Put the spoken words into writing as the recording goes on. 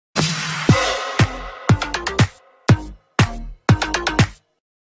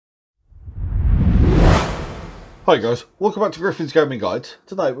Hi guys, welcome back to Griffins Gaming Guide.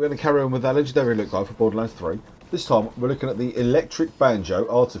 Today we're going to carry on with our legendary loot guide for Borderlands 3. This time we're looking at the Electric Banjo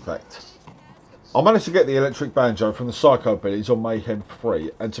Artifact. I managed to get the Electric Banjo from the Psycho village on Mayhem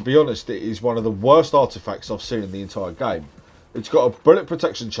 3, and to be honest it is one of the worst artifacts I've seen in the entire game. It's got a bullet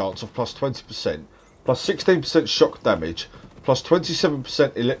protection chance of plus 20%, plus 16% shock damage, plus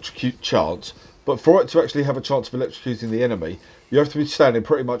 27% electrocute chance, but for it to actually have a chance of electrocuting the enemy, you have to be standing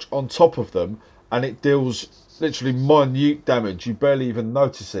pretty much on top of them, and it deals literally minute damage. You barely even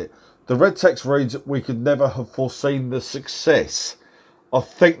notice it. The red text reads, "We could never have foreseen the success." I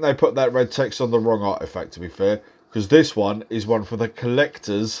think they put that red text on the wrong artifact, to be fair, because this one is one for the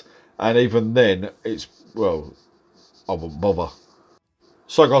collectors, and even then it's, well, I won't bother.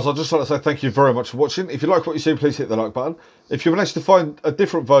 So guys, I'd just like to say thank you very much for watching. If you like what you see, please hit the like button. If you manage to find a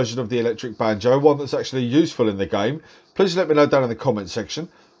different version of the Electric Banjo, one that's actually useful in the game, please let me know down in the comment section.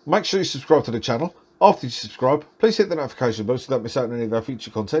 Make sure you subscribe to the channel. After you subscribe, please hit the notification bell so you don't miss out on any of our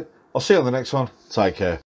future content. I'll see you on the next one. Take care.